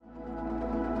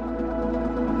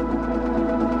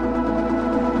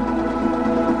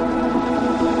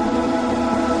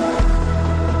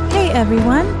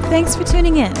everyone. Thanks for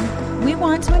tuning in. We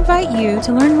want to invite you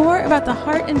to learn more about the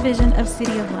heart and vision of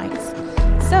City of Lights.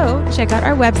 So check out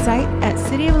our website at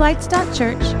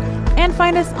cityoflights.church and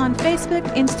find us on Facebook,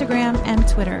 Instagram, and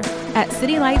Twitter at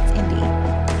City Lights Indy.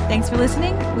 Thanks for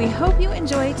listening. We hope you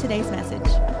enjoy today's message.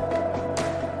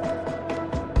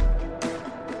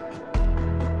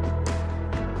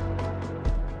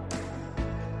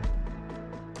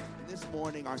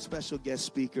 Our special guest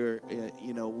speaker,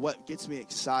 what gets me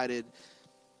excited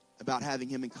about having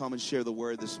him and come and share the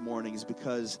word this morning is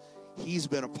because he's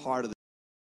been a part of the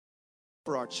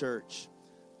for our church,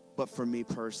 but for me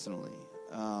personally.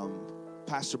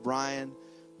 Pastor Brian,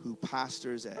 who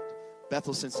pastors at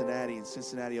Bethel Cincinnati in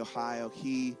Cincinnati, Ohio,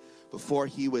 before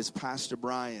he was Pastor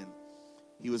Brian,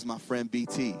 he was my friend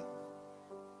BT.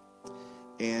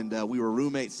 And we were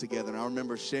roommates together, and I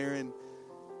remember sharing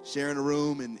a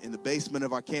room in the basement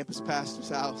of our campus pastor's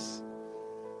house,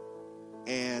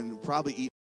 and probably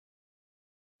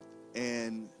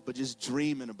but just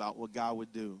dreaming about what God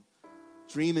would do,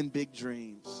 dreaming big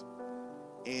dreams.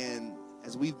 And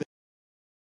as we've been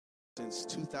since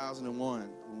 2001,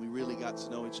 when we really got to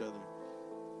know each other,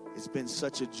 it's been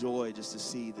such a joy just to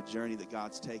see the journey that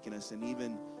God's taken us, and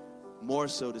even more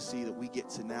so to see that we get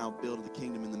to now build the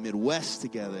kingdom in the Midwest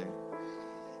together.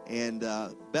 And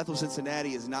Bethel Cincinnati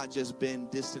has not just been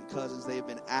distant cousins. They have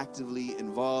been actively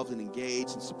involved and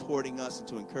engaged in supporting us and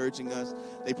to encouraging us.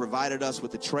 They provided us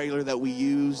with the trailer that we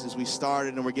used as we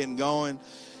started and we're getting going.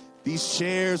 These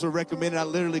chairs were recommended. I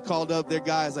literally called up their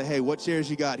guys like, hey, what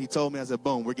chairs you got? He told me. I said,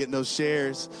 boom, we're getting those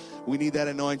chairs. We need that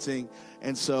anointing.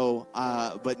 And so,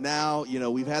 but now,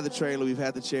 we've had the trailer, we've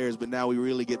had the chairs, but now we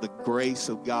really get the grace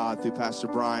of God through Pastor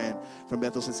Brian from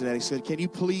Bethel Cincinnati. So can you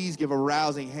please give a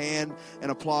rousing hand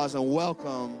and applause and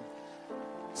welcome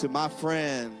to my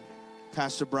friend,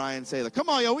 Pastor Brian Saylor. Come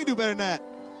on, yo, we do better than that.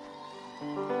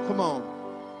 Come on.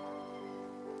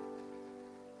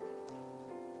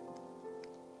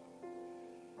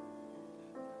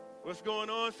 What's going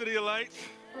on, City of Lights?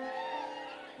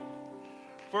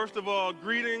 First of all,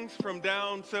 greetings from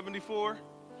down 74.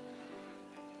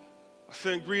 I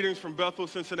send greetings from Bethel,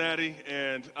 Cincinnati,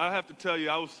 and I have to tell you,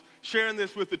 I was sharing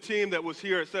this with the team that was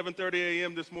here at 7:30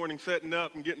 a.m. this morning, setting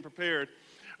up and getting prepared,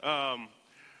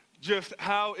 just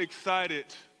how excited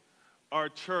our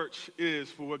church is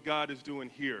for what God is doing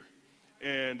here.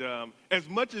 And as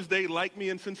much as they like me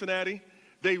in Cincinnati,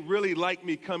 they really like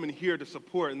me coming here to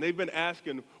support. And they've been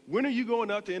asking, when are you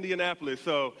going up to Indianapolis?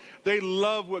 So they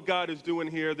love what God is doing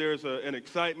here. There's an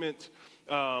excitement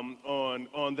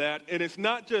on that. And it's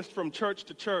not just from church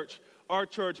to church, our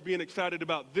church being excited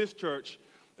about this church.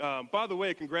 By the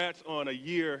way, congrats on a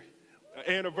year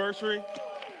anniversary.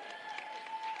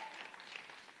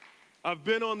 I've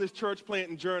been on this church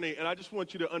planting journey, and I just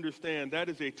want you to understand that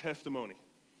is a testimony.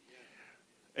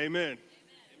 Amen. Amen.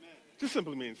 Just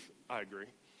simply means I agree.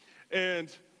 And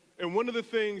one of the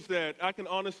things that I can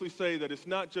honestly say that it's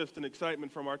not just an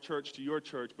excitement from our church to your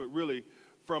church, but really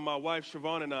from my wife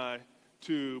Siobhan and I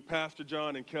to Pastor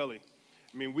John and Kelly.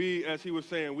 I mean, we, as he was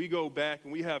saying, we go back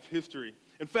and we have history.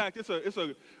 In fact, it's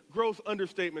a gross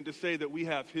understatement to say that we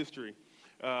have history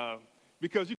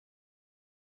because you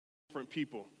different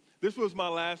people. This was my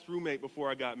last roommate before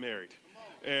I got married.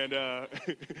 And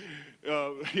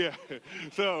yeah,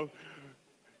 so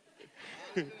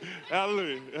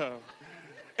hallelujah.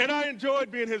 And I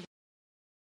enjoyed being his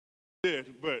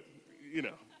but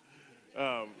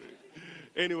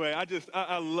anyway,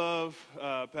 I love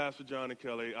Pastor John and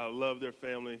Kelly. I love their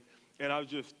family, and I was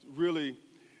just really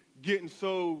getting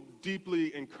so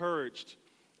deeply encouraged.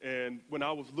 And when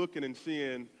I was looking and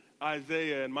seeing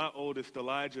Isaiah and my oldest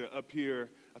Elijah up here,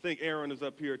 I think Aaron is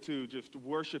up here too, just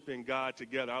worshiping God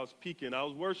together. I was peeking. I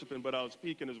was worshiping, but I was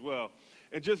peeking as well.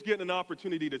 And just getting an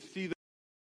opportunity to see them.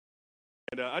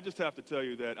 And I just have to tell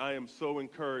you that I am so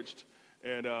encouraged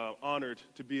and honored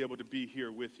to be able to be here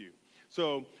with you.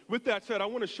 So with that said, I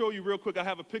want to show you real quick. I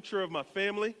have a picture of my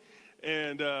family,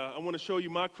 and I want to show you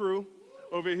my crew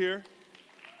over here.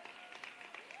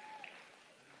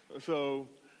 So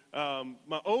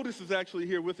my oldest is actually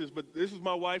here with us, but this is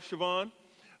my wife, Siobhan.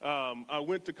 I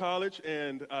went to college,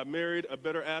 and I married a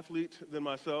better athlete than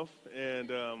myself, and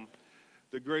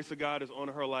the grace of God is on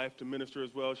her life to minister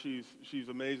as well. She's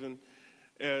amazing,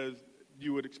 as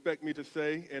you would expect me to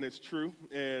say, and it's true.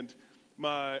 And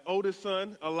my oldest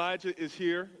son, Elijah, is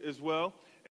here as well.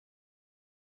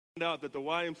 I found out that the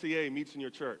YMCA meets in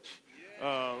your church.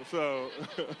 So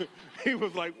he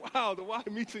was like, wow, the Y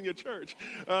meets in your church.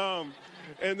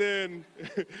 And then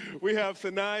we have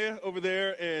Sanaya over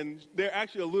there, and they're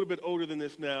actually a little bit older than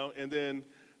this now. And then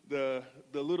the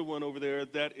little one over there,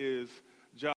 that is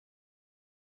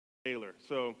Taylor.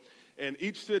 So, and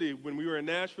each city, when we were in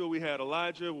Nashville, we had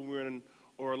Elijah. When we were in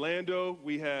Orlando,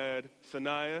 we had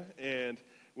Sanaya. And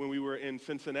when we were in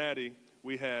Cincinnati,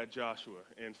 we had Joshua.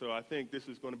 And so I think this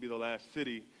is going to be the last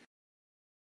city.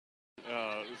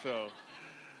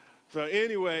 So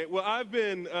anyway, well, I've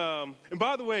been, and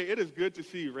by the way, it is good to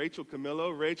see Rachel Camillo.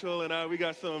 Rachel and I, we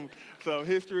got some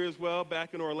history as well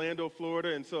back in Orlando,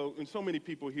 Florida, and so many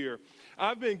people here.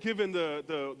 I've been given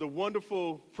the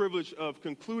wonderful privilege of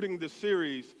concluding this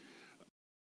series,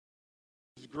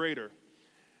 Greater.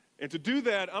 And to do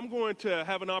that, I'm going to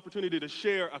have an opportunity to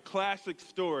share a classic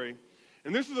story.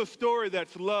 And this is a story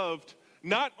that's loved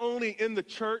not only in the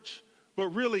church, but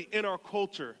really in our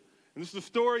culture. And this is the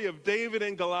story of David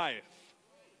and Goliath.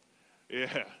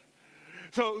 Yeah.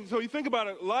 So you think about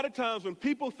it, a lot of times when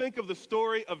people think of the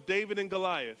story of David and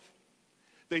Goliath,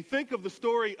 they think of the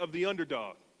story of the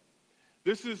underdog.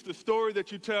 This is the story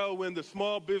that you tell when the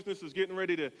small business is getting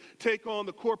ready to take on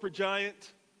the corporate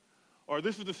giant. Or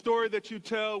this is the story that you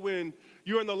tell when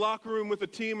you're in the locker room with a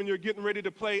team and you're getting ready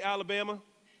to play Alabama.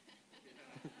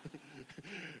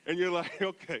 And you're like,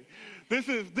 okay, this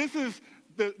is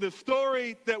the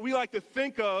story that we like to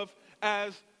think of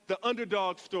as the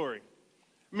underdog story.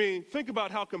 I mean, think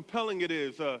about how compelling it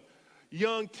is. A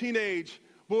young teenage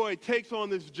boy takes on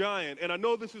this giant. And I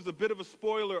know this is a bit of a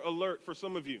spoiler alert for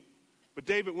some of you, but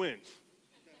David wins.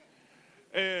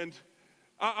 And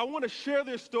I want to share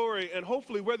this story, and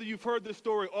hopefully whether you've heard this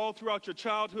story all throughout your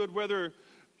childhood, whether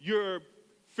you're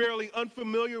fairly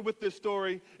unfamiliar with this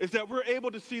story, is that we're able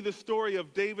to see the story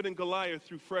of David and Goliath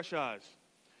through fresh eyes.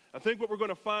 I think what we're going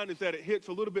to find is that it hits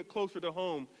a little bit closer to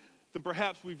home than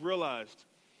perhaps we've realized.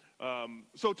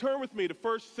 So turn with me to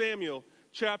 1 Samuel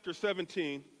chapter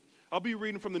 17. I'll be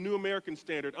reading from the New American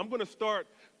Standard. I'm going to start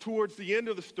towards the end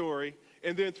of the story,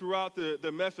 and then throughout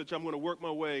the message, I'm going to work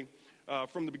my way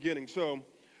from the beginning. So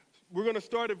we're going to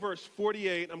start at verse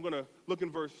 48. I'm going to look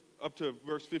in up to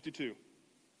verse 52.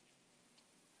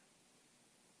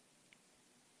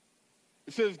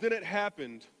 It says, "Then it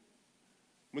happened,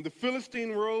 when the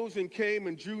Philistine rose and came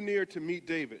and drew near to meet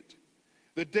David,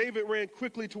 that David ran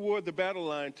quickly toward the battle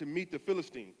line to meet the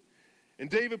Philistine. And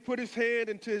David put his hand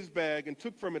into his bag and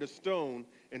took from it a stone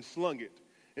and slung it,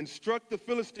 and struck the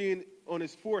Philistine on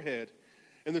his forehead.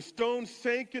 And the stone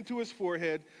sank into his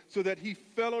forehead so that he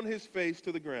fell on his face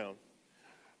to the ground.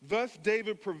 Thus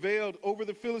David prevailed over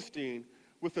the Philistine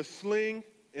with a sling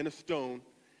and a stone,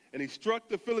 and he struck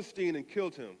the Philistine and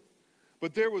killed him.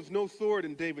 But there was no sword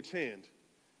in David's hand.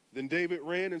 Then David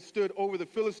ran and stood over the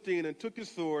Philistine and took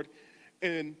his sword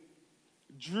and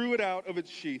drew it out of its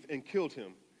sheath and killed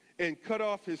him and cut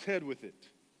off his head with it.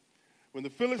 When the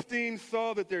Philistines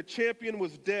saw that their champion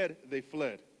was dead, they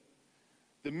fled.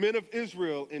 The men of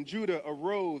Israel and Judah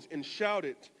arose and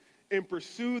shouted and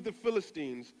pursued the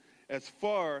Philistines as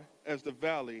far as the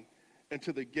valley and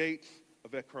to the gates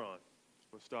of Ekron."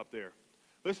 We'll stop there.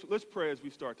 Let's pray as we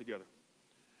start together.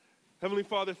 Heavenly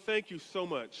Father, thank you so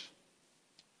much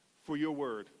for your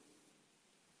word.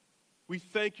 We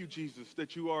thank you, Jesus,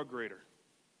 that you are greater.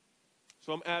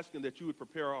 So I'm asking that you would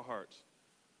prepare our hearts,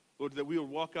 Lord, that we would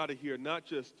walk out of here not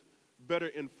just better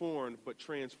informed, but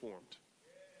transformed.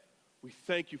 We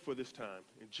thank you for this time.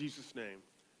 In Jesus' name,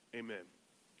 amen.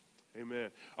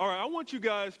 Amen. All right, I want you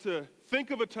guys to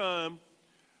think of a time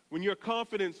when your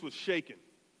confidence was shaken.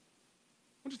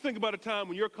 I want you to think about a time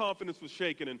when your confidence was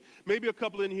shaken, and maybe a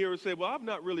couple in here would say, well, I've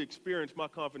not really experienced my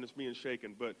confidence being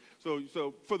shaken. But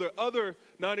so for the other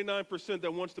 99%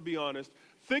 that wants to be honest,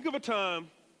 think of a time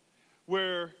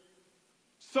where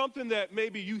something that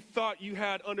maybe you thought you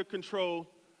had under control,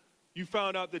 you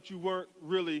found out that you weren't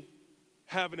really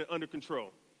having it under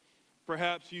control.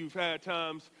 Perhaps you've had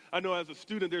times, I know as a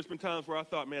student, there's been times where I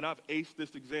thought, man, I've aced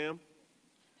this exam.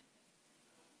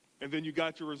 And then you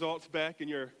got your results back and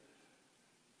your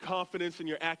confidence in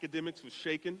your academics was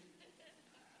shaken.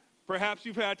 Perhaps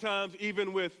you've had times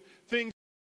even with things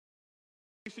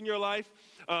in your life.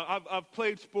 I've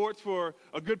played sports for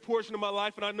a good portion of my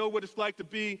life, and I know what it's like to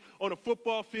be on a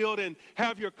football field and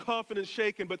have your confidence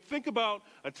shaken. But think about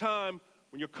a time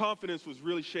when your confidence was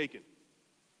really shaken.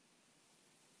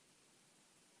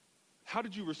 How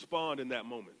did you respond in that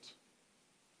moment?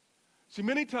 See,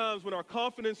 many times when our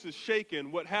confidence is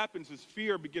shaken, what happens is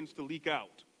fear begins to leak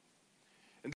out.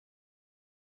 And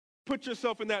put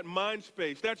yourself in that mind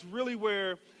space. That's really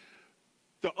where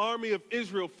the army of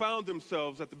Israel found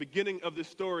themselves at the beginning of this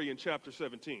story in chapter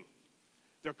 17.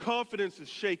 Their confidence is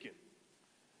shaken.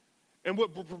 And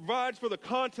what provides for the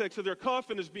context of their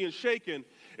confidence being shaken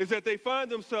is that they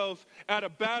find themselves at a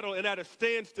battle and at a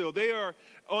standstill. They are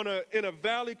in a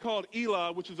valley called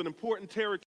Elah, which is an important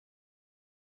territory.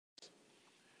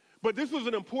 But this was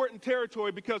an important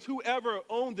territory because whoever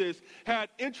owned this had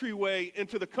entryway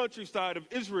into the countryside of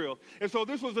Israel. And so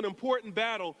this was an important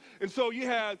battle. And so you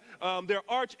had their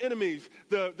arch enemies,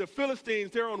 the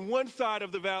Philistines, they're on one side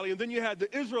of the valley, and then you had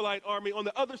the Israelite army on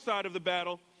the other side of the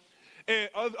battle, and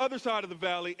other side of the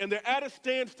valley, and they're at a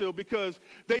standstill because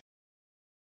they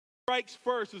strikes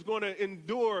first is going to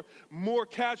endure more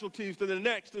casualties than the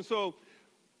next. And so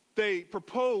they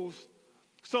proposed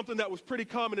something that was pretty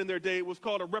common in their day. It was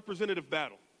called a representative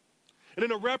battle. And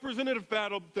in a representative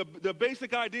battle, the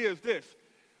basic idea is this: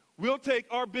 we'll take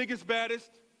our biggest, baddest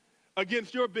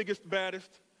against your biggest,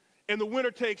 baddest, and the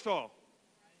winner takes all.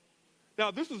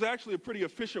 Now, this was actually a pretty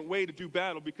efficient way to do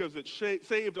battle because it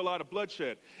saved a lot of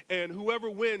bloodshed. And whoever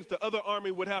wins, the other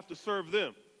army would have to serve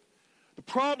them. The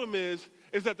problem is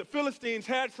that the Philistines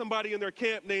had somebody in their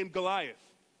camp named Goliath.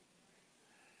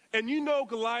 And you know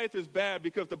Goliath is bad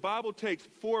because the Bible takes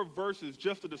 4 verses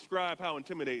just to describe how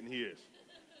intimidating he is.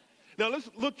 Now let's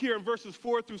look here in verses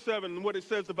 4 through 7 and what it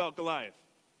says about Goliath.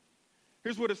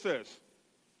 Here's what it says.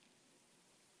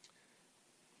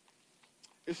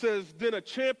 It says, then a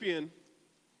champion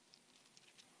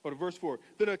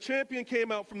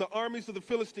came out from the armies of the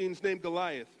Philistines named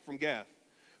Goliath from Gath,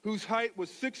 whose height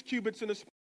was 6 cubits and a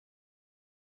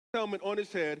helmet on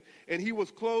his head, and he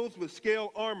was clothed with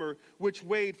scale armor, which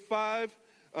weighed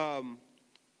 5,000.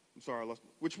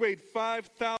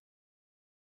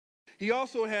 He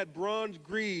also had bronze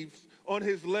greaves on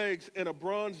his legs and a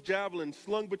bronze javelin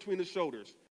slung between his shoulders.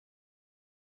 His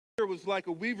spear was like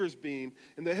a weaver's beam,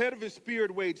 and the head of his spear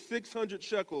weighed 600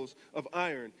 shekels of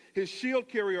iron. His shield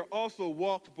carrier also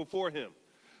walked before him.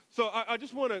 So I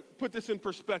just want to put this in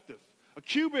perspective. A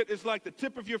cubit is like the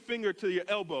tip of your finger to your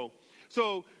elbow.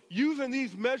 So using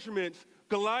these measurements,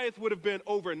 Goliath would have been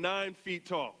over 9 feet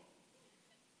tall.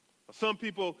 Some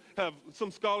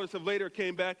scholars have later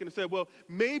came back and said, well,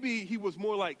 maybe he was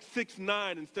more like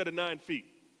 6'9" instead of 9 feet.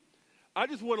 I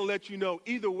just want to let you know,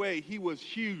 either way, he was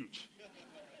huge.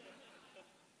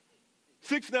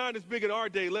 6'9" is big in our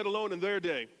day, let alone in their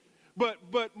day.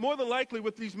 But more than likely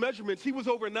with these measurements, he was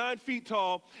over 9 feet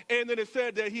tall, and then it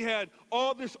said that he had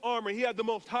all this armor. He had the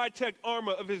most high-tech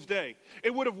armor of his day.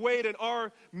 It would have weighed in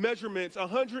our measurements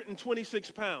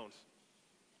 126 pounds.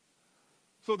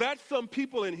 So that's some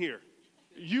people in here.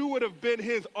 You would have been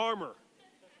his armor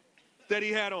that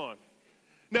he had on.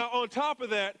 Now, on top of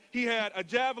that, he had a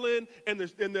javelin, and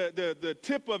the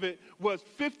tip of it was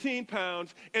 15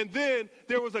 pounds. And then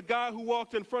there was a guy who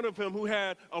walked in front of him who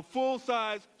had a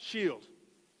full-size shield.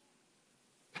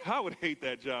 I would hate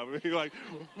that job. I mean, like,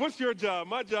 what's your job?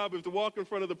 My job is to walk in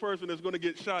front of the person that's going to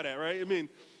get shot at, right? I mean,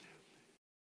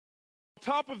 on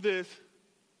top of this,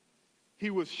 he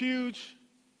was huge.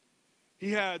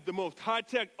 He had the most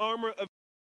high-tech armor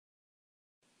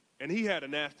and he had a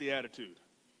nasty attitude.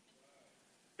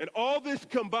 And all this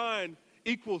combined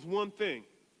equals one thing: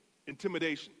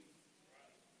 intimidation.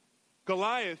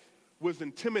 Goliath was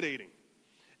intimidating.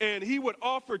 And he would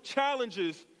offer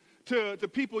challenges to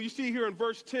people. You see here in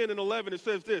verse 10 and 11, it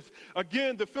says this: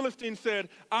 again, the Philistines said,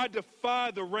 I defy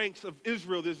the ranks of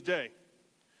Israel this day.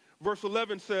 Verse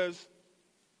 11 says,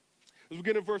 as we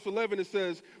get in verse 11, it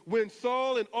says, when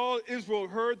Saul and all Israel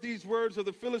heard these words of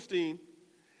the Philistine,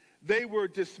 they were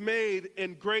dismayed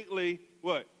and greatly,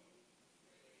 what?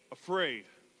 Afraid.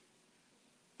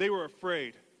 They were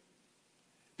afraid.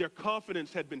 Their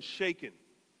confidence had been shaken.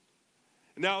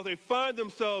 Now they find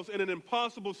themselves in an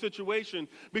impossible situation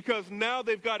because now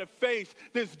they've got to face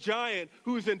this giant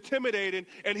who's intimidating,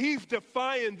 and he's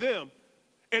defying them.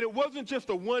 And it wasn't just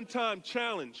a one-time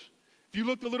challenge. If you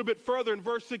looked a little bit further in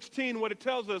verse 16, what it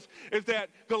tells us is that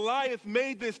Goliath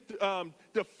made this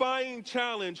defying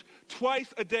challenge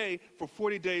twice a day for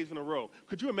 40 days in a row.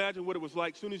 Could you imagine what it was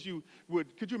like? Could you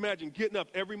imagine getting up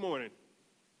every morning?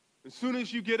 As soon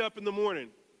as you get up in the morning,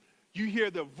 you hear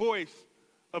the voice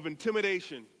of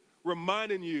intimidation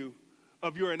reminding you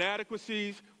of your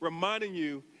inadequacies, reminding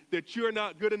you that you're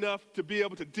not good enough to be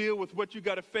able to deal with what you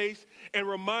got to face, and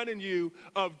reminding you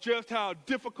of just how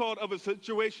difficult of a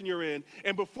situation you're in.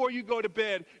 And before you go to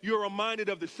bed, you're reminded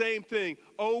of the same thing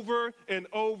over and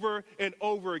over and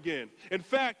over again. In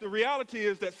fact, the reality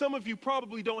is that some of you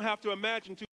probably don't have to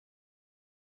imagine too,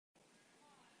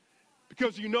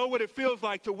 because you know what it feels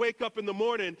like to wake up in the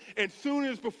morning, and soon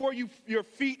as before your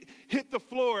feet hit the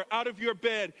floor out of your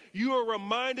bed, you are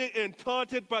reminded and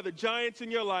taunted by the giants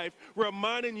in your life,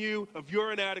 reminding you of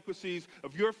your inadequacies,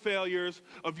 of your failures,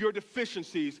 of your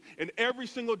deficiencies, and every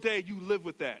single day you live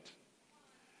with that.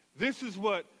 This is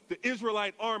what the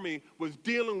Israelite army was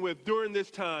dealing with during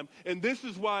this time, and this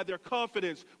is why their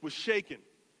confidence was shaken.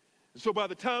 So by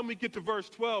the time we get to verse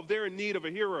 12, they're in need of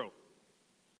a hero.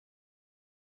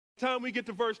 time we get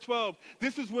to verse 12,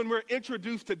 this is when we're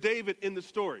introduced to David in the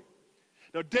story.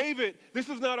 Now, David, this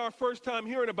is not our first time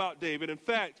hearing about David. In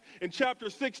fact, in chapter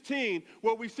 16,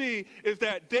 what we see is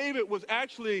that David was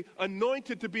actually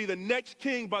anointed to be the next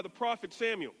king by the prophet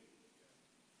Samuel.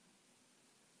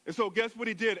 And so guess what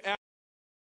he did after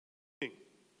king?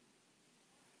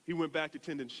 He went back to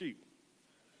tending sheep.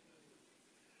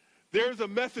 There's a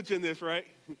message in this, right?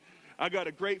 I got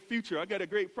a great future. I got a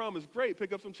great promise. Great,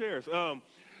 pick up some chairs. And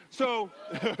so,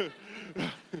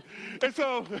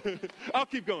 I'll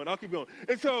keep going.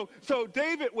 And so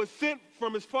David was sent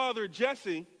from his father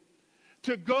Jesse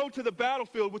to go to the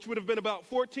battlefield, which would have been about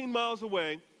 14 miles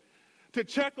away, to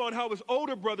check on how his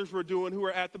older brothers were doing who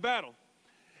were at the battle,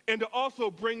 and to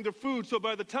also bring the food. So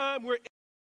by the time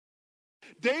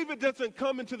David doesn't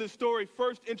come into the story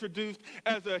first introduced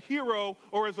as a hero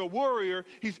or as a warrior.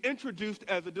 He's introduced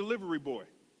as a delivery boy.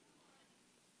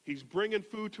 He's bringing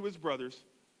food to his brothers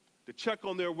to check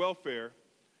on their welfare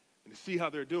and to see how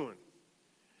they're doing.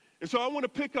 And so I want to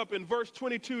pick up in verse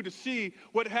 22 to see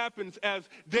what happens as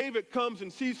David comes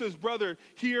and sees his brother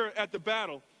here at the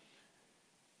battle.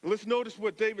 And let's notice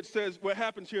what David says, what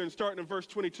happens here, and starting in verse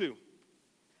 22.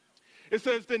 It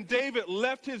says, then David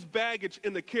left his baggage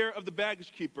in the care of the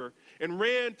baggage keeper and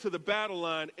ran to the battle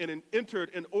line and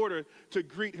entered in order to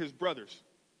greet his brothers.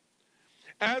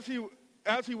 As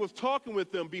he was talking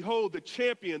with them, behold, the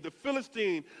champion, the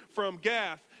Philistine from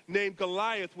Gath, named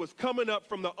Goliath, was coming up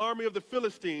from the army of the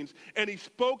Philistines, and he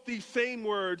spoke these same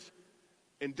words,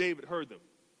 and David heard them.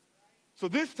 So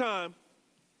this time,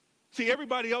 see,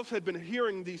 everybody else had been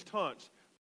hearing these taunts.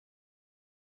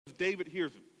 David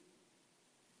hears them.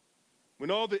 When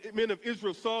all the men of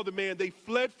Israel saw the man, they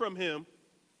fled from him.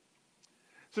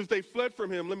 Since they fled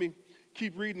from him, let me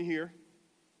keep reading here.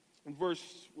 In verse,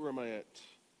 where am I at?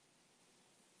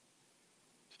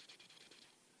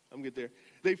 I'm getting there.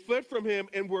 They fled from him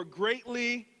and were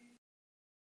greatly,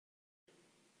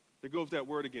 there goes that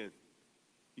word again.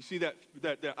 You see that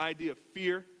idea of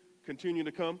fear continuing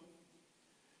to come?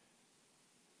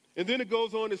 And then it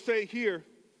goes on to say here,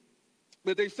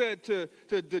 that they said to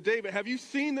David, have you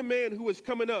seen the man who is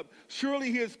coming up?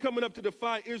 Surely he is coming up to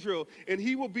defy Israel, and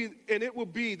it will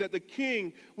be that the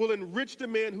king will enrich the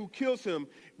man who kills him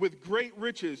with great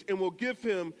riches, and will give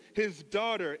him his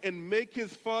daughter and make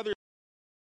his father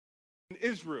in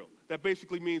Israel. That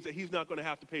basically means that he's not going to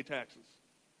have to pay taxes.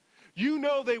 You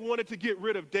know they wanted to get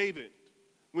rid of David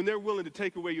when they're willing to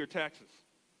take away your taxes.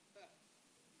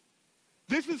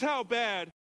 This is how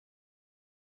bad.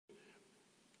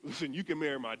 Listen, you can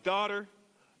marry my daughter.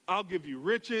 I'll give you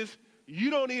riches. You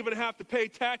don't even have to pay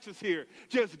taxes here.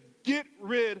 Just get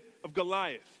rid of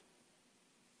Goliath.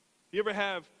 You ever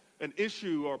have an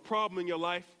issue or a problem in your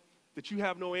life that you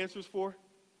have no answers for?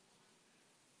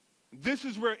 This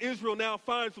is where Israel now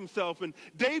finds himself. And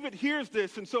David hears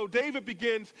this, and so David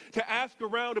begins to ask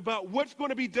around about what's going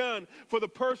to be done for the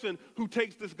person who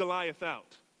takes this Goliath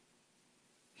out.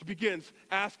 He begins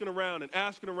asking around and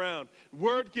asking around.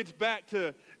 Word gets back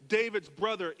to David's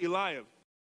brother, Eliab.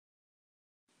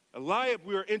 Eliab,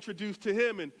 we are introduced to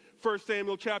him in 1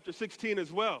 Samuel chapter 16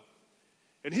 as well.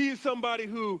 And he is somebody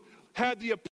who had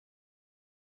the appearance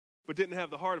but didn't have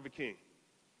the heart of a king.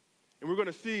 And we're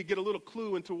going to get a little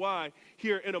clue into why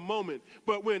here in a moment.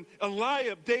 But when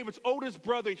Eliab, David's oldest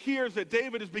brother, hears that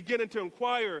David is beginning to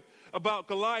inquire about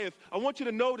Goliath, I want you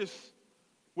to notice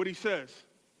what he says.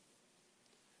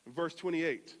 In verse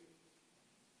 28.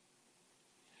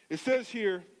 It says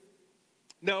here,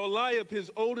 now Eliab, his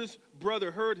oldest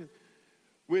brother, heard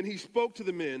when he spoke to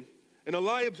the men, and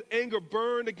Eliab's anger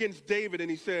burned against David, and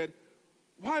he said,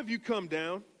 why have you come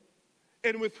down?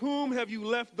 And with whom have you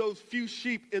left those few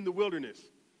sheep in the wilderness?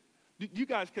 You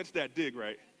guys catch that dig,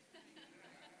 right?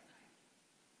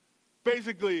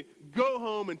 Basically, go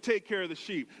home and take care of the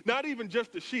sheep. Not even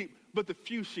just the sheep, but the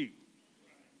few sheep.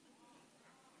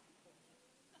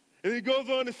 And he goes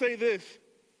on to say this.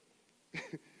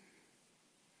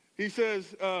 He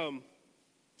says,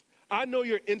 I know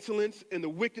your insolence and the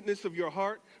wickedness of your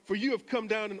heart, for you have come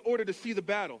down in order to see the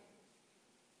battle.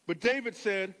 But David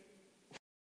said,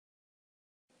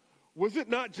 was it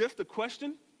not just a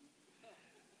question?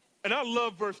 And I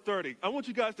love verse 30. I want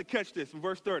you guys to catch this in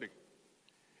verse 30.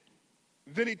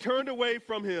 Then he turned away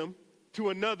from him to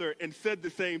another and said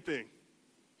the same thing.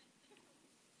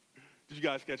 Did you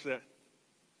guys catch that?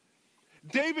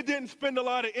 David didn't spend a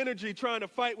lot of energy trying to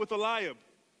fight with Eliab.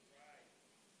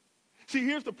 See,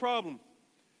 here's the problem.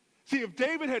 See, if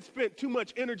David had spent too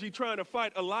much energy trying to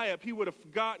fight Eliab, he would have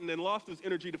forgotten and lost his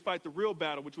energy to fight the real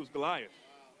battle, which was Goliath.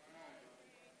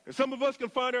 And some of us can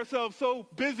find ourselves so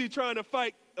busy trying to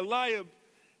fight Eliab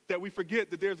that we forget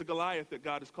that there's a Goliath that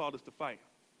God has called us to fight.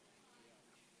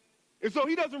 And so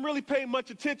he doesn't really pay much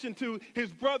attention to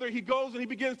his brother. He goes and he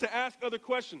begins to ask other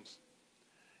questions.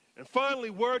 And finally,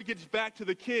 word gets back to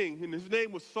the king, and his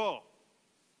name was Saul.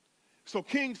 So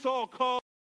King Saul calls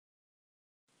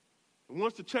and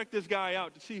wants to check this guy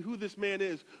out to see who this man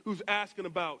is who's asking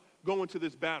about going to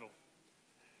this battle.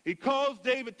 He calls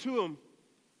David to him.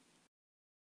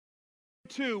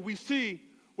 We see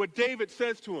what David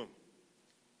says to him.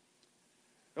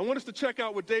 I want us to check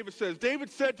out what David says. David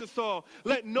said to Saul,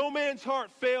 "Let no man's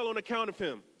heart fail on account of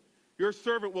him. Your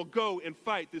servant will go and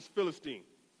fight this Philistine."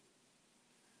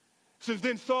 It says,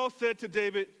 then Saul said to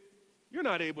David, "You're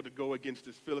not able to go against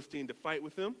this Philistine to fight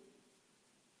with him.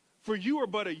 For you are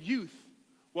but a youth,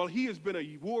 while he has been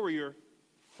a warrior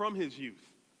from his youth."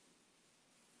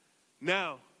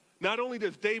 Now, not only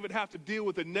does David have to deal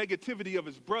with the negativity of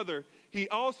his brother, he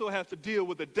also has to deal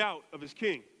with the doubt of his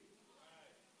king.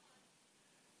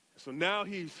 So now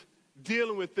he's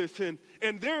dealing with this. And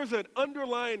there's an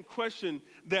underlying question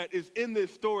that is in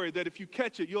this story that if you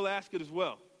catch it, you'll ask it as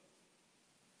well.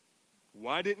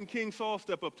 Why didn't King Saul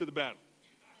step up to the battle?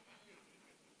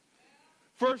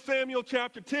 1 Samuel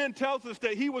chapter 10 tells us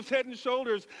that he was head and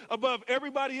shoulders above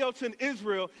everybody else in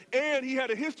Israel, and he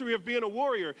had a history of being a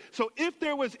warrior. So if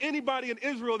there was anybody in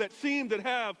Israel that seemed to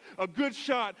have a good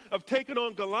shot of taking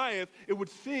on Goliath, it would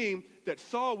seem that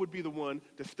Saul would be the one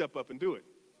to step up and do it.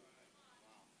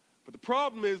 But the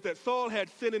problem is that Saul had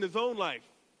sin in his own life.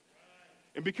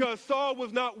 And because Saul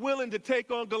was not willing to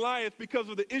take on Goliath because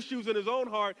of the issues in his own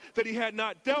heart that he had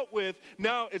not dealt with,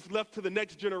 now it's left to the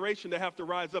next generation to have to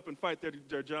rise up and fight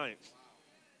their giants.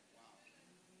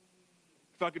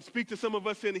 If I could speak to some of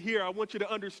us in here, I want you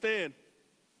to understand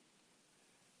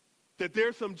that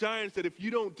there's some giants that if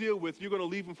you don't deal with, you're going to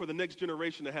leave them for the next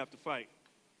generation to have to fight.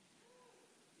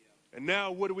 And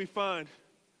now what do we find?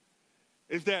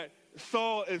 Is that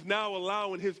Saul is now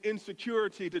allowing his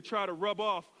insecurity to try to rub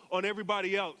off on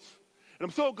everybody else. And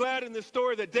I'm so glad in this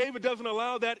story that David doesn't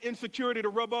allow that insecurity to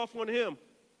rub off on him,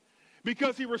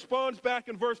 because he responds back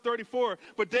in verse 34.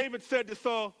 But David said to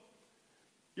Saul,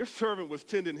 "Your servant was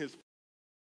tending his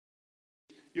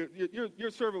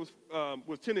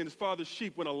was tending his father's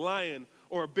sheep when a lion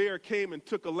or a bear came and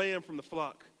took a lamb from the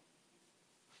flock.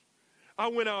 I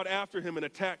went out after him and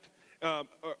attacked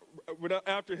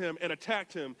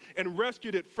him and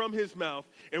rescued it from his mouth.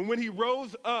 And when he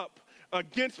rose up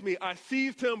against me, I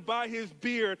seized him by his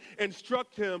beard and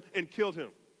struck him and killed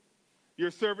him.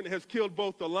 Your servant has killed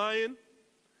both the lion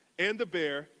and the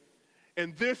bear,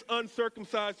 and this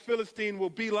uncircumcised Philistine will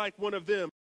be like one of them,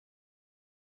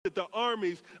 the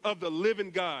armies of the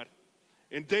living God."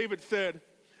 And David said,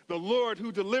 "The Lord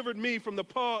who delivered me from the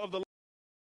paw of the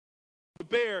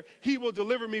bear, he will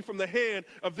deliver me from the hand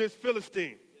of this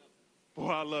Philistine." Boy,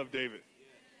 I love David.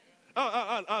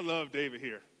 I love David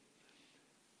here.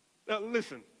 Now,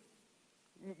 listen,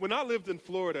 when I lived in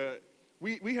Florida,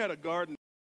 we had a garden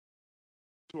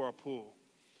to our pool,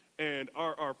 and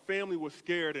our family was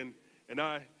scared, and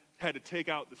I had to take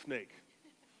out the snake,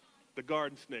 the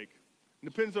garden snake. It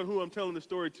depends on who I'm telling the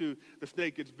story to, the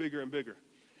snake gets bigger and bigger.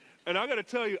 And I got to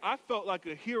tell you, I felt like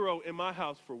a hero in my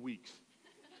house for weeks.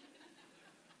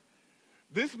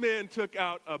 This man took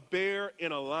out a bear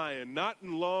and a lion, not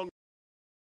in long,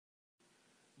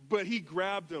 but he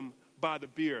grabbed them by the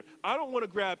beard. I don't want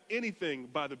to grab anything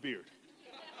by the beard.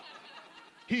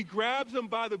 He grabs them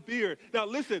by the beard. Now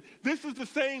listen, this is the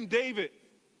same David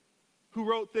who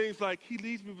wrote things like, "He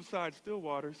leads me beside still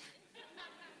waters.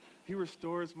 He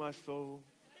restores my soul."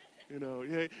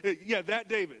 Yeah, that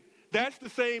David. That's the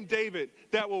same David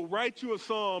that will write you a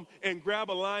psalm and grab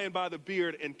a lion by the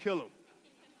beard and kill him.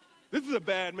 This is a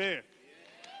bad man.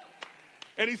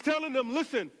 And he's telling them,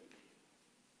 listen,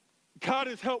 God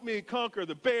has helped me conquer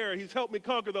the bear. He's helped me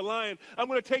conquer the lion. I'm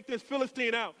going to take this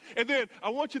Philistine out. And then I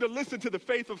want you to listen to the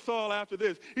faith of Saul after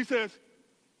this. He says,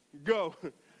 "Go,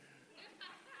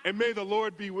 and may the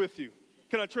Lord be with you."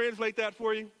 Can I translate that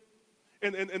for you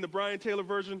in the Brian Taylor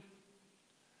version?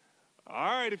 All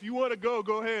right, if you want to go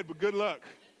ahead, but good luck.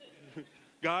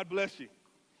 God bless you.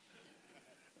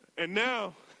 And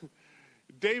now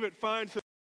David finds himself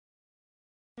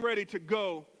ready to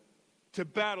go to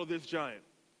battle this giant.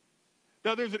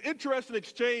 Now, there's an interesting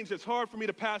exchange that's hard for me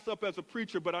to pass up as a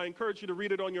preacher, but I encourage you to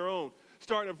read it on your own,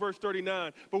 starting at verse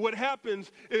 39. But what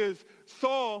happens is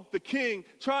Saul, the king,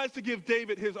 tries to give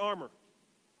David his armor.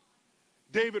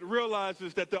 David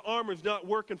realizes that the armor is not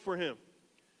working for him.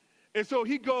 And so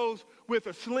he goes with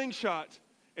a slingshot,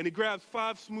 and he grabs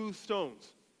 5 smooth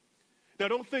stones. Now,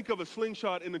 don't think of a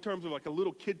slingshot in the terms of like a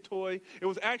little kid toy. It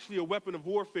was actually a weapon of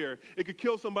warfare. It could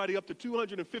kill somebody up to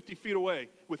 250 feet away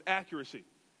with accuracy.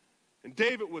 And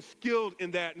David was skilled in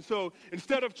that. And so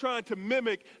instead of trying to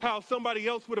mimic how somebody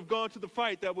else would have gone to the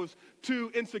fight that was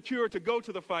too insecure to go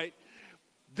to the fight,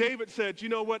 David said, you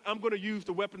know what? I'm going to use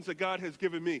the weapons that God has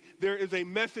given me. There is a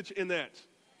message in that.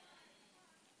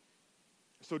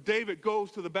 So David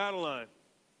goes to the battle line.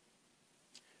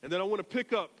 And then I want to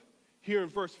pick up here in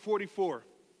verse 44,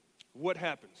 what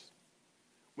happens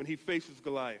when he faces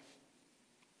Goliath.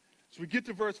 So we get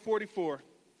to verse 44.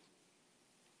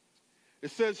 It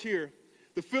says here,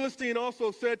 the Philistine also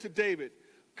said to David,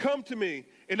 come to me,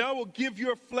 and I will give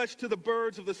your flesh to the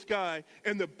birds of the sky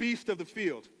and the beasts of the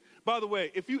field. By the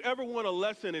way, if you ever want a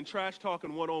lesson in trash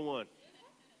talking 101,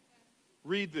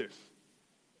 read this.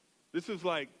 This is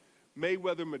like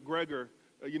Mayweather, McGregor,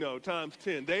 times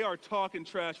 10. They are talking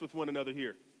trash with one another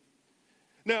here.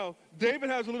 Now, David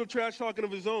has a little trash talking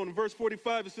of his own. In verse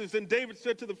 45, it says, then David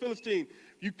said to the Philistine,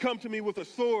 you come to me with a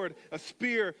sword, a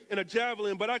spear, and a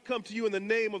javelin, but I come to you in the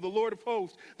name of the Lord of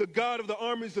hosts, the God of the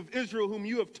armies of Israel, whom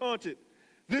you have taunted.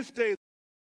 This day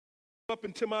up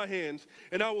into my hands,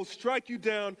 and I will strike you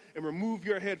down and remove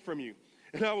your head from you.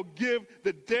 And I will give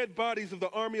the dead bodies of the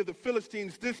army of the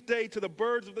Philistines this day to the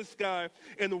birds of the sky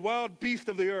and the wild beasts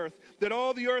of the earth, that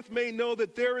all the earth may know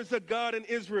that there is a God in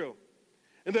Israel.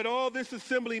 And that all this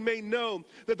assembly may know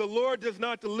that the Lord does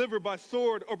not deliver by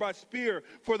sword or by spear,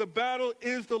 for the battle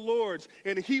is the Lord's,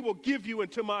 and he will give you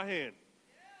into my hand.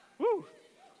 Woo!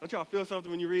 Don't y'all feel something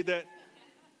when you read that?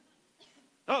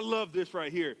 I love this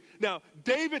right here. Now,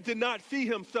 David did not see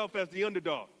himself as the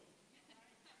underdog.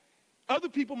 Other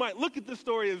people might look at this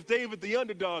story as David the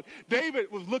underdog.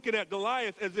 David was looking at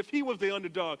Goliath as if he was the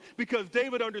underdog because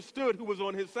David understood who was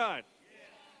on his side.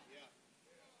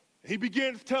 He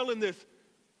begins telling this,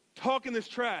 talking this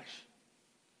trash.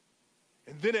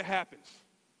 And then it happens.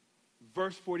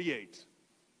 Verse 48.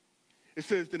 It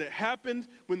says, then it happened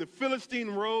when the Philistine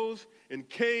rose and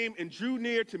came and drew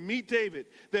near to meet David,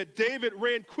 that David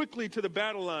ran quickly to the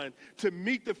battle line to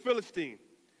meet the Philistine.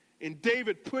 And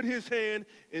David put his hand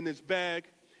in his bag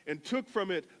and took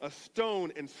from it a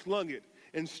stone and slung it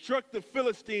and struck the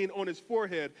Philistine on his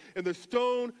forehead. And the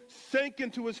stone sank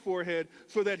into his forehead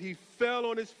so that he fell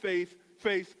on his face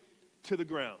to the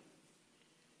ground.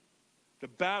 The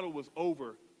battle was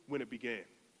over when it began.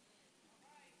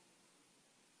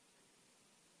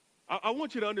 I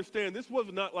want you to understand this was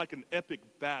not like an epic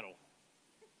battle.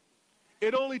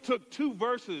 It only took 2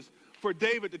 verses for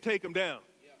David to take him down.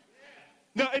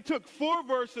 Now, it took 4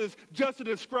 verses just to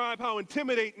describe how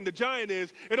intimidating the giant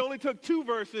is. It only took 2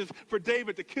 verses for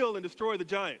David to kill and destroy the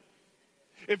giant.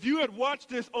 If you had watched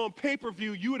this on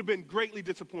pay-per-view, you would have been greatly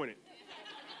disappointed.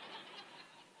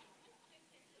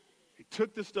 He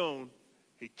took the stone,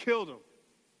 he killed him.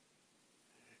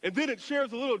 And then it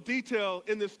shares a little detail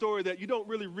in this story that you don't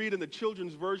really read in the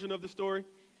children's version of the story.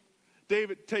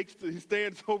 David he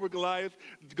stands over Goliath.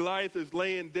 Goliath is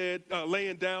laying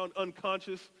down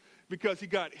unconscious because he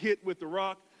got hit with the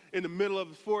rock in the middle of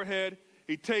his forehead.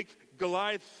 He takes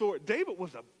Goliath's sword. David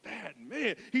was a bad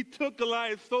man. He took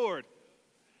Goliath's sword.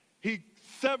 He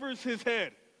severs his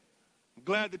head. I'm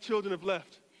glad the children have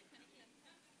left.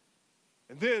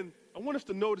 And then I want us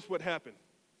to notice what happened.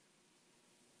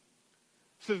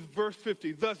 It says, verse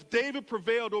 50, thus David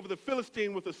prevailed over the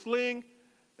Philistine with a sling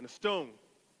and a stone.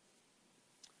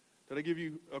 Did I give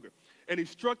you? Okay. And he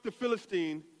struck the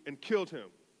Philistine and killed him.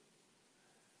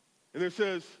 And it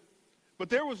says, but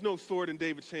there was no sword in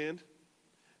David's hand.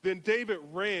 Then David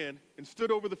ran and stood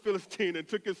over the Philistine and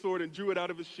took his sword and drew it out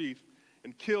of his sheath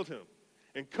and killed him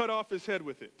and cut off his head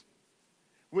with it.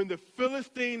 When the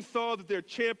Philistines saw that their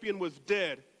champion was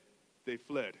dead, they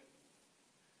fled.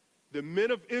 The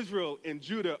men of Israel and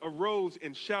Judah arose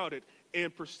and shouted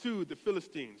and pursued the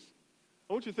Philistines.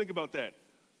 I want you to think about that.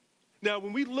 Now,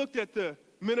 when we looked at the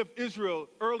men of Israel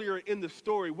earlier in the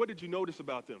story, what did you notice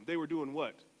about them? They were doing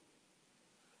what?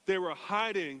 They were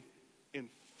hiding in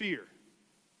fear.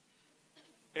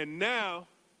 And now,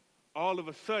 all of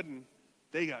a sudden,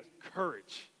 they got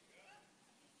courage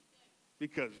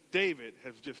because David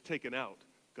has just taken out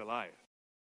Goliath.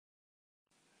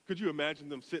 Could you imagine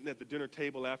them sitting at the dinner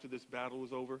table after this battle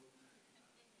was over,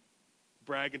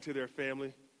 bragging to their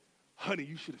family, honey,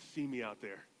 you should have seen me out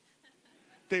there.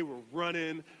 They were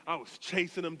running. I was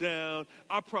chasing them down.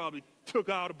 I probably took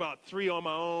out about 3 on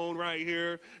my own right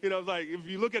here. You know, it's like, if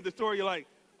you look at the story, you're like,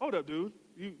 hold up, dude.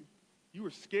 You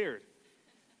were scared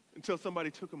until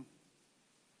somebody took them.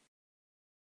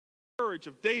 Courage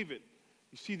of David.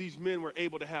 You see, these men were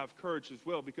able to have courage as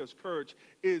well because courage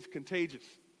is contagious.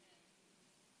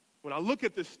 When I look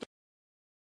at this story,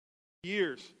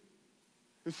 years.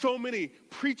 And so many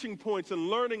preaching points and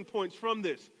learning points from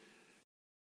this.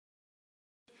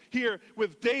 Here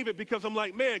with David, because I'm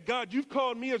like, man, God, you've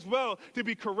called me as well to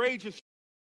be courageous.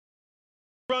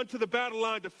 Run to the battle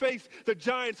line to face the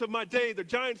giants of my day, the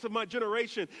giants of my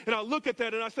generation. And I look at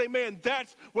that and I say, man,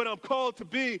 that's what I'm called to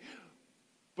be.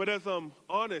 But as I'm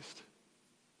honest,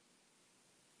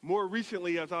 more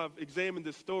recently as I've examined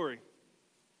this story,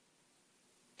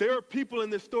 there are people in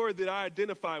this story that I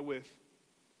identify with.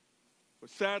 But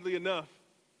sadly enough,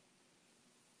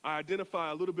 I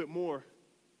identify a little bit more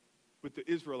with the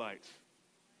Israelites.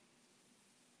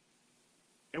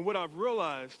 And what I've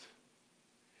realized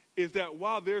is that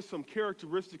while there's some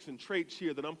characteristics and traits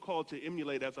here that I'm called to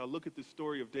emulate as I look at the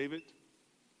story of David,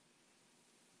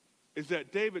 is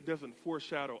that David doesn't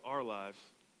foreshadow our lives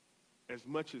as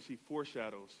much as he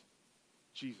foreshadows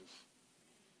Jesus.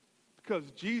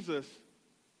 Because Jesus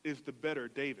is the better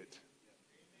David.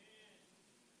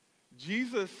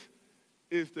 Jesus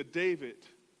is the David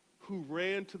who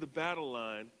ran to the battle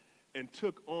line and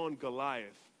took on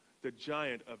Goliath, the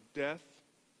giant of death,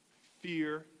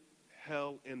 fear,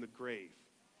 hell, and the grave,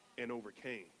 and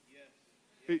overcame.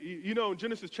 Yes. You know, in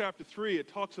Genesis chapter 3, it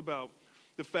talks about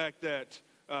the fact that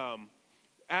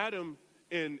Adam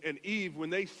and Eve, when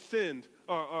they sinned,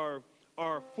 our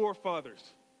forefathers,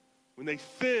 when they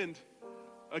sinned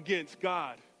against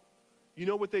God, you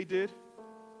know what they did?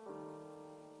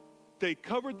 They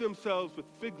covered themselves with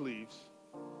fig leaves,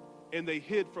 and they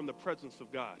hid from the presence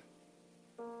of God.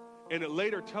 And it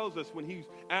later tells us when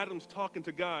Adam's talking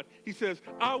to God, he says,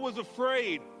 I was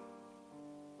afraid.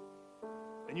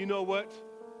 And you know what?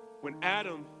 When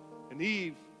Adam and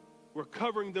Eve were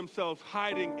covering themselves,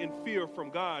 hiding in fear from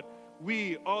God,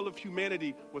 all of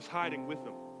humanity was hiding with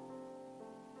them.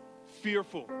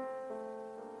 Fearful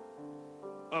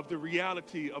of the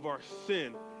reality of our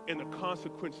sin and the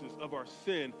consequences of our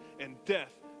sin and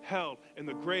death, hell, and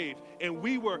the grave. And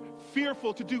we were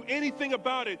fearful to do anything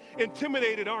about it,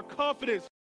 intimidated our confidence.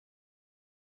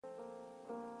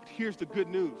 But here's the good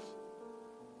news.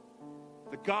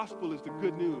 The gospel is the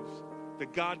good news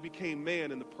that God became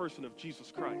man in the person of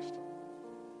Jesus Christ.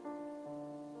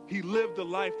 He lived the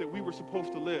life that we were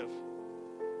supposed to live.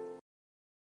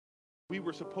 We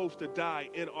were supposed to die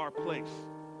in our place.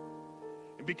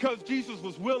 And because Jesus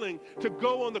was willing to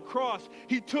go on the cross,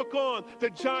 he took on the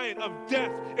giant of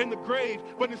death and the grave.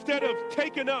 But instead of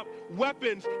taking up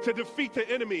weapons to defeat the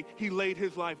enemy, he laid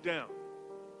his life down.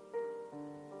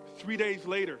 3 days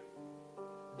later,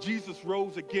 Jesus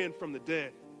rose again from the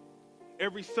dead.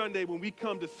 Every Sunday when we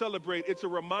come to celebrate, it's a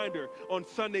reminder on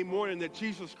Sunday morning that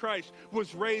Jesus Christ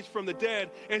was raised from the dead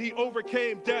and he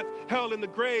overcame death, hell, and the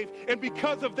grave. And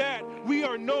because of that, we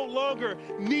are no longer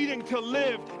needing to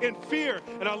live in fear.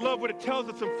 And I love what it tells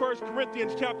us in 1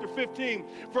 Corinthians chapter 15,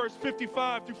 verse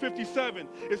 55 through 57.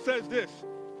 It says this.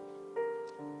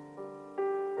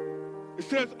 It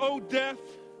says, O death,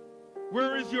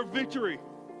 where is your victory?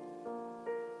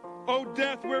 O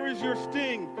death, where is your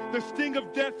sting? The sting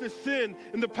of death is sin,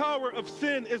 and the power of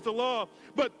sin is the law.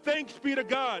 But thanks be to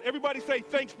God. Everybody say,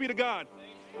 thanks be to God.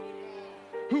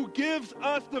 Who gives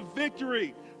us the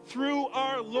victory through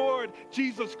our Lord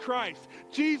Jesus Christ.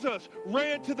 Jesus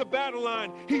ran to the battle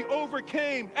line. He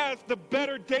overcame as the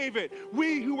better David.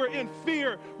 We who were in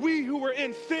fear, we who were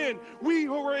in sin, we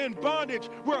who were in bondage,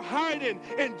 were hiding.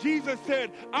 And Jesus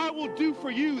said, I will do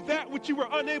for you that which you were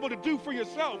unable to do for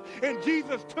yourself. And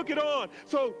Jesus took it on.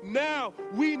 So now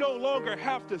we no longer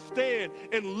have to stand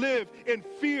and live in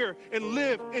fear and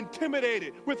live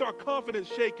intimidated with our confidence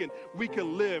shaken. We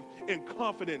can live in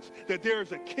confidence that there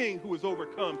is a king who is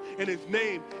overcome. And his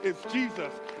name is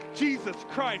Jesus. Jesus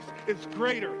Christ is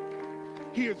greater.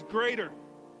 He is greater.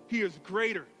 He is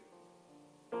greater.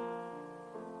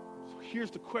 So here's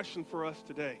the question for us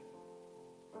today.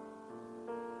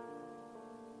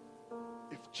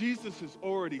 If Jesus has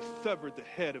already severed the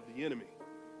head of the enemy,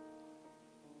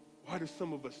 why do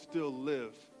some of us still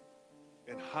live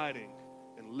in hiding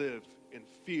and live in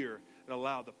fear and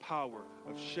allow the power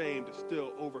of shame to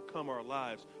still overcome our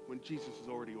lives when Jesus has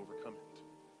already overcome it?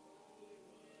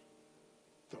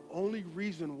 The only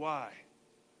reason why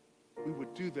we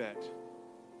would do that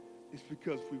is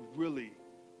because we really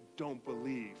don't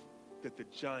believe that the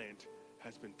giant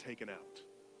has been taken out.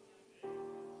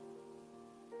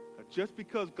 Now, just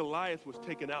because Goliath was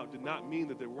taken out did not mean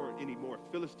that there weren't any more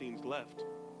Philistines left.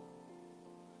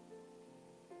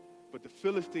 But the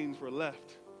Philistines were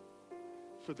left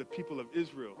so the people of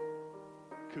Israel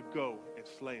could go and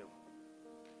slay him.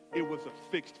 It was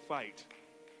a fixed fight.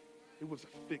 It was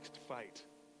a fixed fight.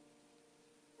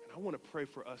 And I want to pray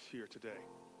for us here today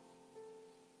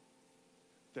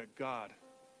that God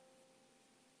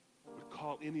would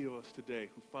call any of us today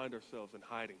who find ourselves in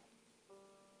hiding,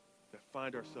 that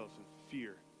find ourselves in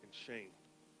fear and shame,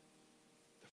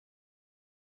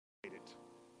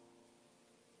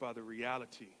 by the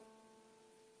reality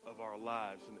of our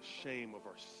lives and the shame of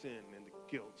our sin and the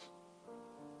guilt,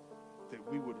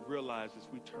 that we would realize as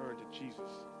we turn to Jesus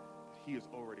that he has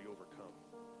already overcome.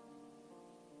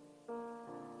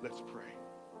 Let's pray.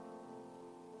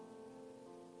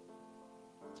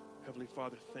 Heavenly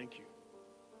Father, thank you.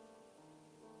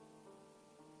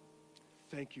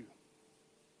 Thank you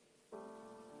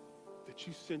that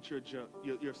you sent your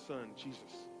son, Jesus,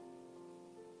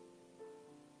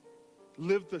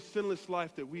 lived the sinless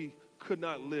life that we could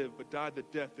not live, but died the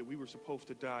death that we were supposed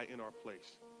to die in our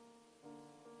place.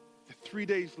 That 3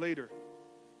 days later,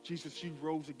 Jesus, you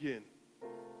rose again,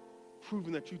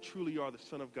 proving that you truly are the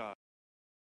Son of God.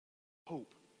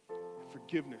 Hope and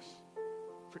forgiveness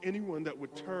for anyone that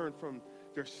would turn from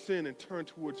their sin and turn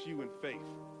towards you in faith.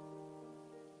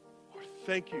 Lord,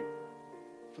 thank you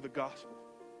for the gospel.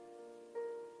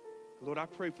 Lord, I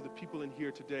pray for the people in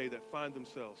here today that find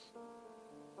themselves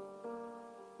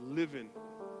living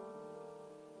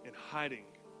in hiding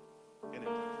and in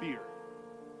fear.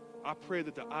 I pray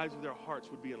that the eyes of their hearts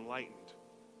would be enlightened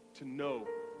to know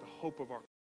the hope of our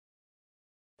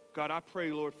God. I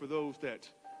pray, Lord, for those that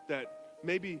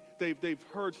maybe they've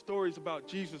heard stories about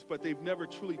Jesus, but they've never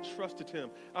truly trusted him.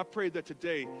 I pray that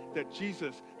today that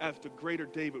Jesus, as the greater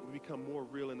David, would become more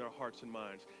real in their hearts and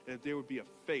minds, and that there would be a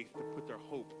faith to put their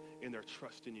hope and their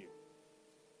trust in you.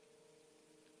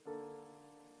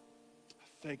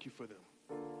 Thank you for them.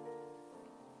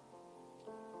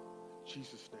 In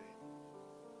Jesus' name.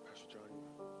 Pastor John.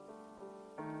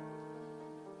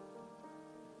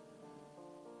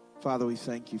 Father, we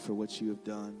thank you for what you have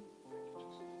done,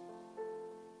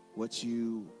 what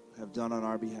you have done on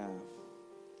our behalf.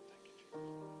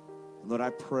 Lord, I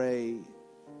pray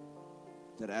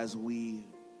that as we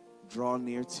draw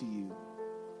near to you,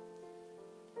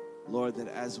 Lord, that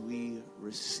as we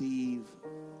receive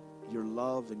your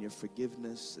love and your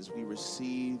forgiveness, as we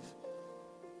receive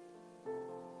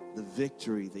the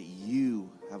victory that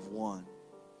you have won.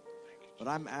 But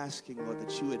I'm asking, Lord,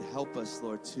 that you would help us,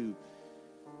 Lord, to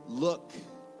look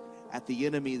at the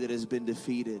enemy that has been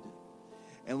defeated.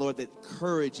 And Lord, that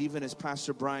courage, even as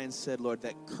Pastor Brian said, Lord,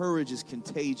 that courage is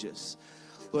contagious.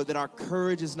 Lord, that our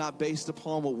courage is not based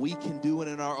upon what we can do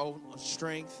in our own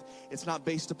strength. It's not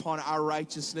based upon our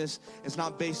righteousness. It's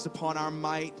not based upon our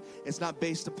might. It's not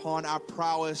based upon our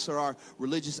prowess or our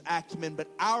religious acumen. But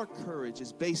our courage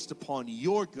is based upon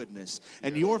your goodness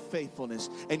and your faithfulness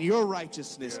and your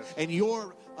righteousness and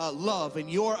your love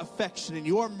and your affection and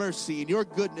your mercy and your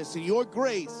goodness and your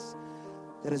grace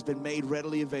that has been made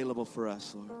readily available for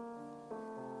us, Lord.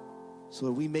 So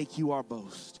Lord, we make you our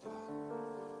boast, God.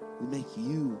 We make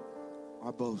you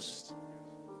our boast.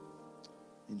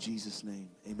 In Jesus' name,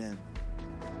 amen.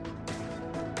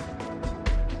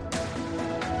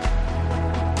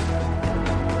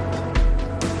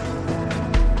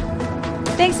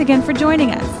 Thanks again for joining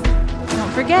us.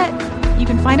 Don't forget, you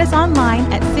can find us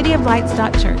online at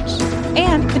cityoflights.church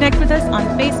and connect with us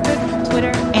on Facebook,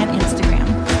 Twitter, and Instagram.